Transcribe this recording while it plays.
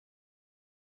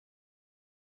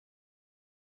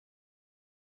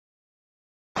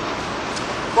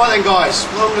Right then guys,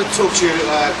 what I'm going to talk to you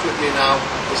quickly now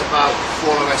is about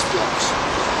 4OS blocks.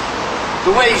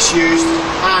 The way it's used,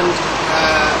 and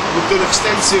we've done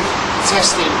extensive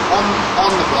testing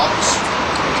on the blocks,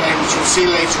 okay, which you'll see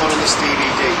later on in this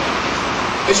DVD.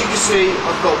 As you can see,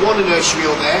 I've got one inertia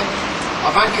reel there.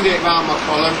 I've anchored it around my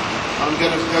column and I'm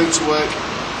going to go to work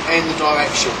in the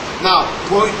direction. Now,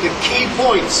 the key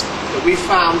points that we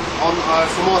found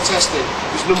from our testing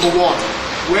is number one,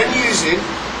 when using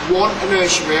one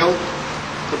inertia reel,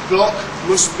 the block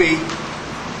must be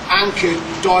anchored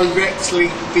directly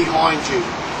behind you.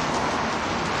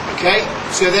 Okay,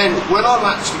 so then when I'm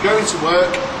actually going to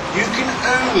work, you can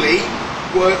only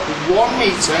work 1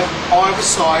 metre either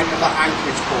side of that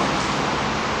anchorage point.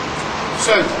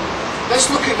 So let's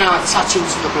look at now attaching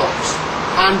to the blocks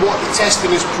and what the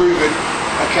testing has proven,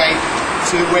 okay,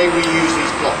 to the way we use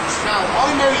these blocks. Now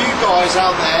I know you guys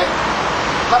out there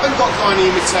haven't got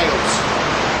Dyneema tails,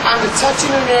 and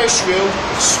attaching an inertia reel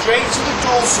straight to the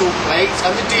dorsal plate and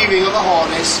the D-ring of the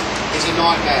harness is a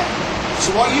nightmare.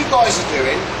 So what you guys are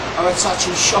doing are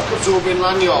attaching shock absorbing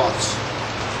lanyards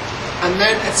and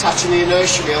then attaching the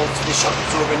inertia reel to the shock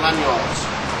absorbing lanyards.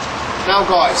 Now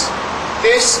guys,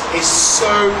 this is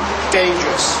so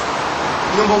dangerous.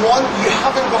 Number one, you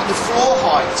haven't got the floor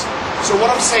height. So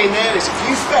what I'm saying there is if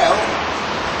you fell,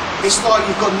 it's like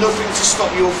you've got nothing to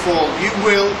stop your fall. You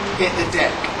will hit the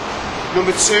deck.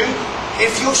 Number two,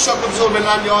 if your shock absorbing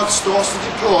lanyard starts to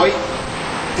deploy,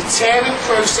 the tearing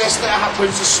process that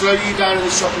happens to slow you down in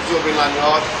the shock absorbing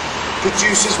lanyard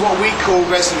produces what we call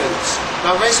resonance.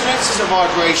 Now resonance is a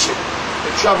vibration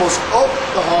that travels up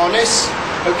the harness,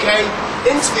 okay,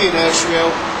 into the inertia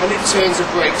reel, and it turns the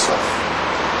brakes off.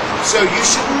 So you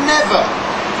should never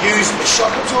use a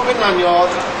shock absorbing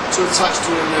lanyard to attach to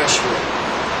an inertia reel.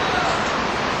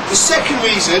 The second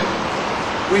reason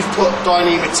we've put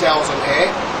Dyneema tails on here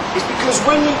is because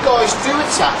when you guys do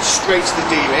attach straight to the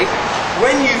D-ring,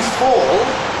 when you fall,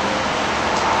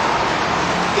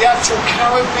 the actual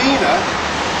carabiner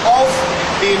of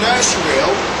the inertia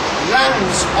reel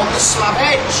lands on the slab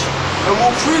edge, and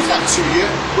we'll prove that to you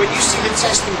when you see the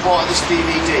testing part of this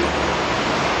DVD.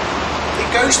 It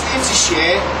goes into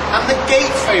shear and the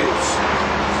gate fails.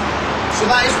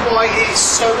 So that is why it is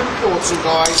so important,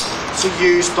 guys, to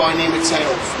use Dyneema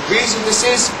tails. The reason this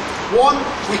is, one,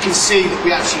 we can see that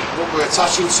what we're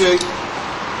attaching to.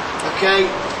 Okay,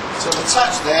 so I'm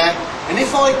attached there, and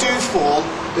if I do fall,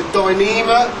 the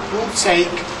Dyneema will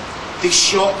take the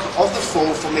shock of the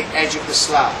fall from the edge of the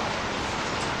slab.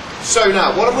 So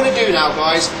now, what I'm going to do now,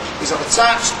 guys, is I've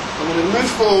attached, I'm going to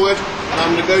move forward, and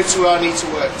I'm going to go to where I need to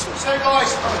work to. So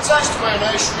guys, I've attached to my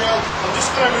inertia reel, I'm just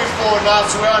going to move forward now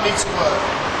to where I need to work.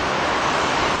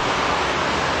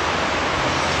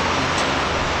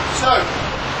 So,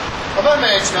 I'm on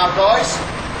my edge now, guys.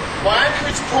 My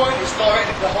anchorage point is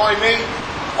directly behind me.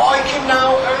 I can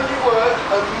now only work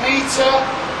 1 metre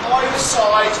either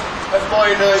side of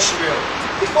my inertia reel.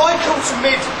 If I come to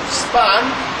mid-span,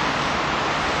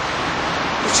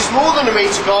 which is more than 1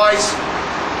 metre, guys,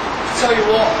 I tell you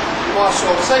what, you might as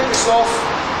well take this off,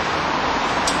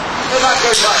 let that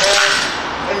go back there,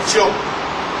 and jump.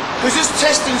 Because this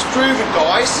testing's proven,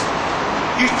 guys,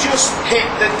 you just hit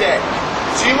the deck.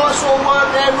 So you might as well work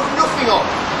there with nothing on.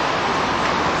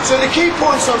 So the key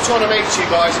points I'm trying to make to you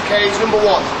guys, okay, is number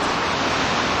one,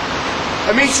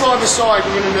 1 metre either side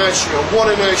with an inertia reel,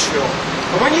 one inertia reel.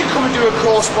 And when you come and do a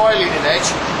course by leading edge,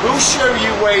 we'll show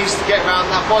you ways to get around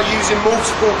that by using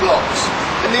multiple blocks.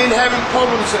 And the inherent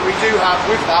problems that we do have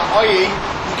with that, i.e.,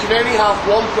 you can only have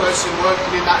one person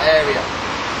working in that area.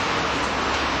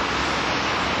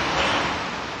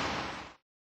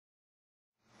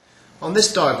 On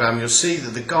this diagram, you'll see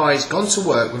that the guy's gone to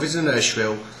work with his inertia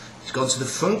reel. He's gone to the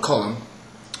front column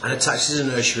and attached his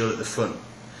inertia reel at the front.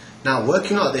 Now,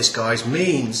 working like this, guys,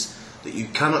 means that you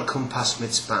cannot come past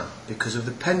mid-span because of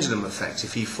the pendulum effect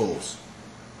if he falls.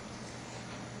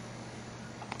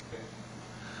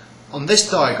 On this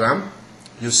diagram,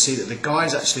 you'll see that the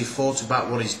guy's actually thought about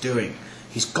what he's doing.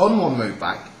 He's gone 1 mode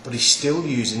back, but he's still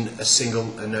using a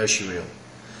single inertia reel.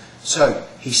 So,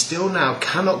 he still now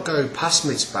cannot go past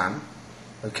mid-span,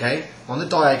 okay, on the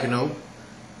diagonal,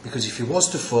 because if he was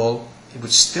to fall, he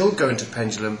would still go into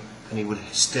pendulum and he would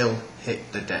still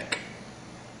hit the deck.